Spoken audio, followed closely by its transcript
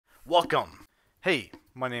Welcome! Hey,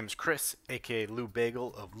 my name is Chris, aka Lou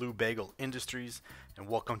Bagel of Lou Bagel Industries, and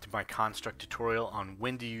welcome to my construct tutorial on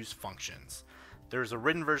when to use functions. There's a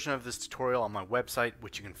written version of this tutorial on my website,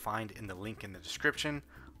 which you can find in the link in the description.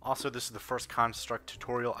 Also, this is the first construct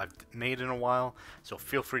tutorial I've made in a while, so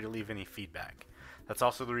feel free to leave any feedback. That's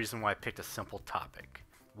also the reason why I picked a simple topic.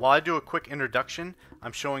 While I do a quick introduction,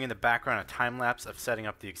 I'm showing in the background a time lapse of setting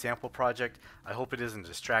up the example project. I hope it isn't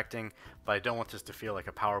distracting, but I don't want this to feel like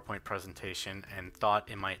a PowerPoint presentation and thought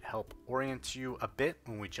it might help orient you a bit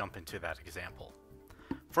when we jump into that example.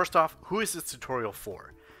 First off, who is this tutorial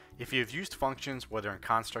for? If you have used functions, whether in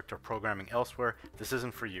construct or programming elsewhere, this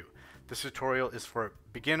isn't for you. This tutorial is for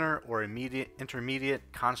beginner or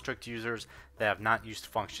intermediate construct users that have not used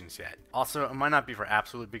functions yet. Also, it might not be for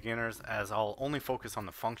absolute beginners, as I'll only focus on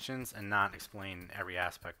the functions and not explain every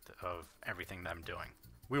aspect of everything that I'm doing.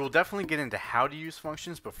 We will definitely get into how to use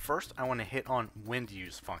functions, but first I want to hit on when to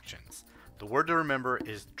use functions. The word to remember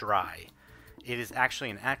is DRY. It is actually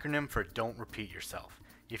an acronym for Don't Repeat Yourself.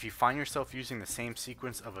 If you find yourself using the same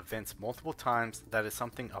sequence of events multiple times, that is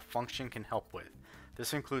something a function can help with.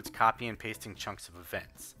 This includes copy and pasting chunks of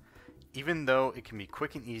events. Even though it can be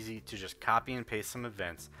quick and easy to just copy and paste some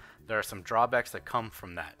events, there are some drawbacks that come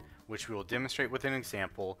from that, which we will demonstrate with an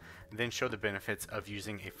example, and then show the benefits of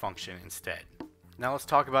using a function instead. Now let's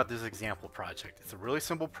talk about this example project. It's a really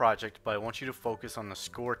simple project, but I want you to focus on the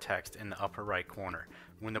score text in the upper right corner.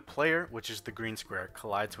 When the player, which is the green square,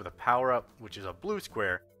 collides with a power-up, which is a blue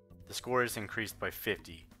square, the score is increased by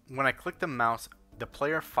 50. When I click the mouse, the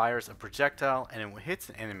player fires a projectile and it hits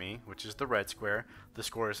an enemy, which is the red square, the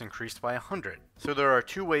score is increased by 100. So there are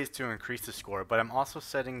two ways to increase the score, but I'm also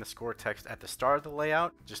setting the score text at the start of the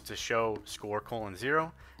layout just to show score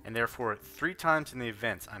 :0, and therefore 3 times in the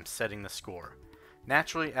events I'm setting the score.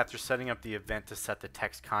 Naturally, after setting up the event to set the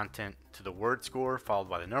text content to the word score followed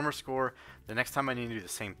by the number score, the next time I need to do the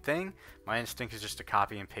same thing, my instinct is just to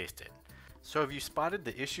copy and paste it. So have you spotted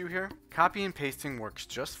the issue here? Copy and pasting works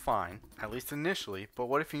just fine, at least initially, but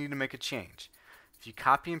what if you need to make a change? If you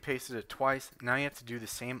copy and pasted it twice, now you have to do the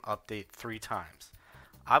same update 3 times.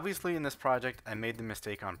 Obviously in this project I made the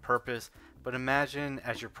mistake on purpose, but imagine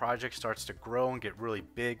as your project starts to grow and get really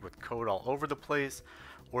big with code all over the place,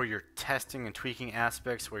 or you're testing and tweaking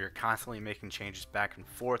aspects where you're constantly making changes back and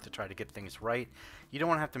forth to try to get things right. You don't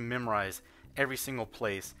want to have to memorize every single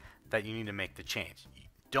place that you need to make the change.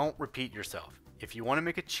 Don't repeat yourself. If you want to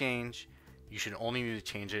make a change, you should only need to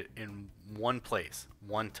change it in one place,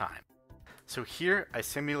 one time. So here I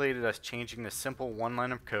simulated us changing the simple one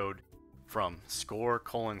line of code from score: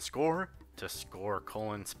 score to score: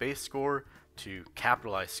 space score to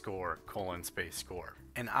capitalized score: space score.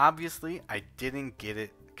 And obviously I didn't get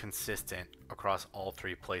it consistent across all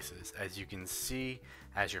 3 places. As you can see,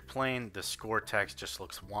 as you're playing, the score text just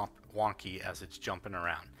looks wonky as it's jumping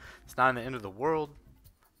around. It's not the end of the world,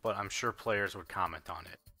 but I'm sure players would comment on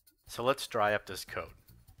it. So let's dry up this code.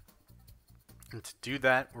 And to do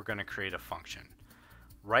that, we're going to create a function.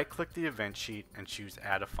 Right click the event sheet and choose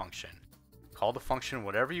add a function. Call the function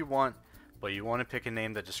whatever you want, but you want to pick a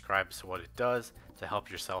name that describes what it does to help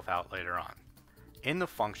yourself out later on. In the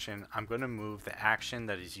function, I'm going to move the action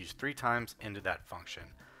that is used 3 times into that function.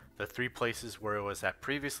 The 3 places where it was at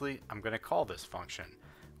previously, I'm going to call this function,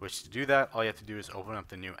 which to do that, all you have to do is open up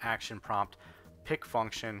the new action prompt, pick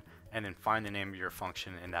function, and then find the name of your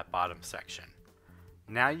function in that bottom section.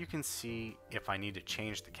 Now you can see if I need to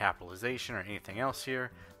change the capitalization or anything else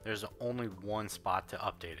here, there's only one spot to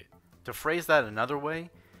update it. To phrase that another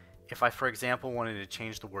way, if I, for example, wanted to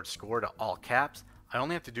change the word score to all caps, I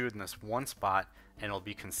only have to do it in this one spot and it'll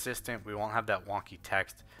be consistent. We won't have that wonky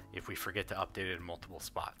text if we forget to update it in multiple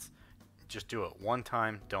spots. Just do it one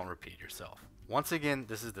time, don't repeat yourself. Once again,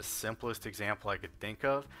 this is the simplest example I could think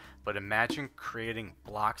of, but imagine creating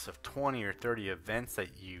blocks of 20 or 30 events that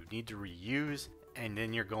you need to reuse, and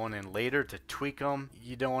then you're going in later to tweak them.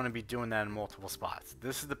 You don't want to be doing that in multiple spots.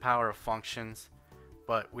 This is the power of functions,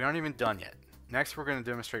 but we aren't even done yet. Next, we're going to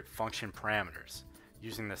demonstrate function parameters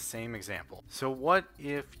using the same example. So what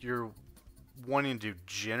if you're wanting to do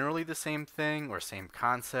generally the same thing or same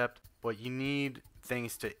concept, but you need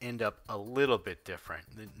things to end up a little bit different?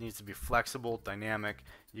 It needs to be flexible, dynamic.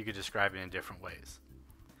 You could describe it in different ways.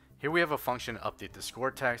 Here we have a function to update the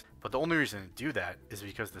score text, but the only reason to do that is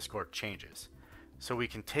because the score changes. So we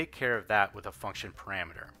can take care of that with a function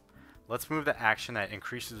parameter. Let's move the action that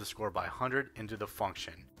increases the score by 100 into the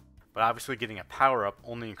function. But obviously getting a power up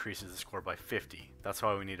only increases the score by 50. That's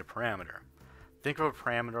why we need a parameter. Think of a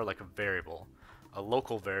parameter like a variable, a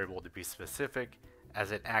local variable to be specific,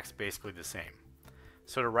 as it acts basically the same.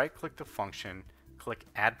 So to right click the function, click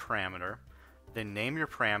add parameter, Then name your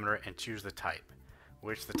parameter and choose the type,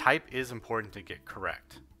 which the type is important to get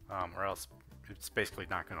correct, or else it's basically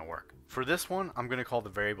not going to work. For this one, I'm going to call the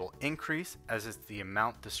variable increase, as it's the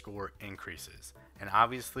amount the score increases. And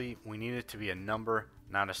obviously, we need it to be a number,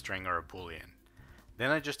 not a string or a boolean.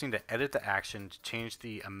 Then I just need to edit the action to change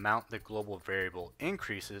the amount the global variable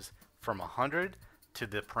increases from 100 to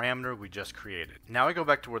the parameter we just created. Now I go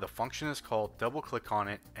back to where the function is called, double click on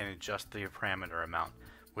it, and adjust the parameter amount.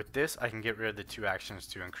 With this, I can get rid of the two actions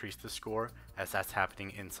to increase the score, as that's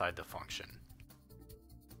happening inside the function.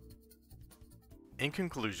 In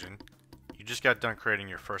conclusion, you just got done creating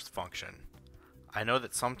your first function. I know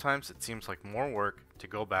that sometimes it seems like more work to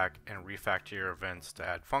go back and refactor your events to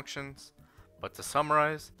add functions, but to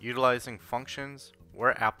summarize, utilizing functions,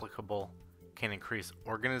 where applicable, can increase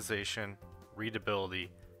organization,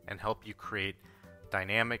 readability, and help you create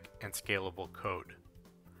dynamic and scalable code.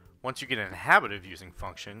 Once you get in the habit of using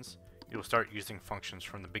functions, you'll start using functions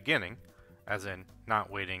from the beginning, as in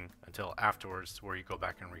not waiting until afterwards where you go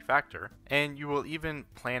back and refactor, and you will even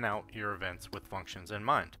plan out your events with functions in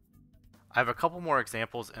mind. I have a couple more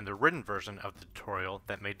examples in the written version of the tutorial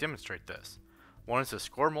that may demonstrate this. One is a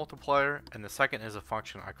score multiplier, and the second is a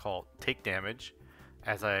function I call take damage,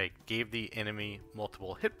 as I gave the enemy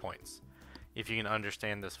multiple hit points. If you can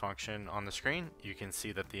understand this function on the screen, you can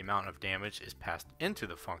see that the amount of damage is passed into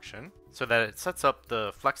the function so that it sets up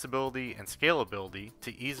the flexibility and scalability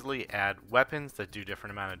to easily add weapons that do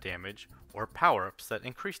different amount of damage or power-ups that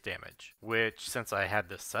increase damage, which, since I had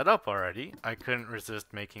this set up already, I couldn't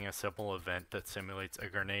resist making a simple event that simulates a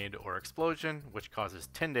grenade or explosion, which causes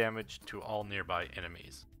 10 damage to all nearby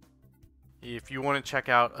enemies. If you want to check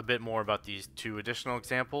out a bit more about these two additional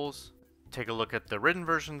examples, take a look at the written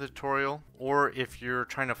version of the tutorial, or if you're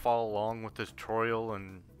trying to follow along with the tutorial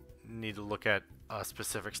and need to look at a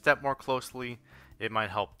specific step more closely, it might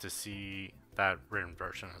help to see that written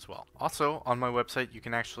version as well. Also, on my website, you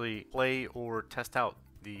can actually play or test out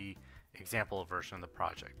the example version of the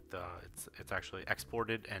project. It's actually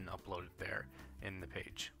exported and uploaded there in the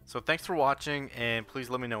page. So thanks for watching, and please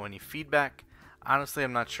let me know any feedback. Honestly,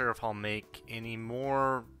 I'm not sure if I'll make any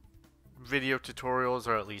more video tutorials,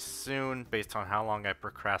 or at least soon, based on how long I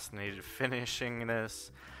procrastinated finishing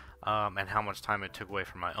this and how much time it took away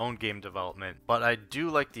from my own game development. But I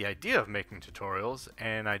do like the idea of making tutorials,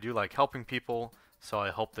 and I do like helping people, so I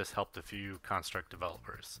hope this helped a few Construct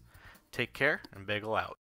developers. Take care, and Bagel out.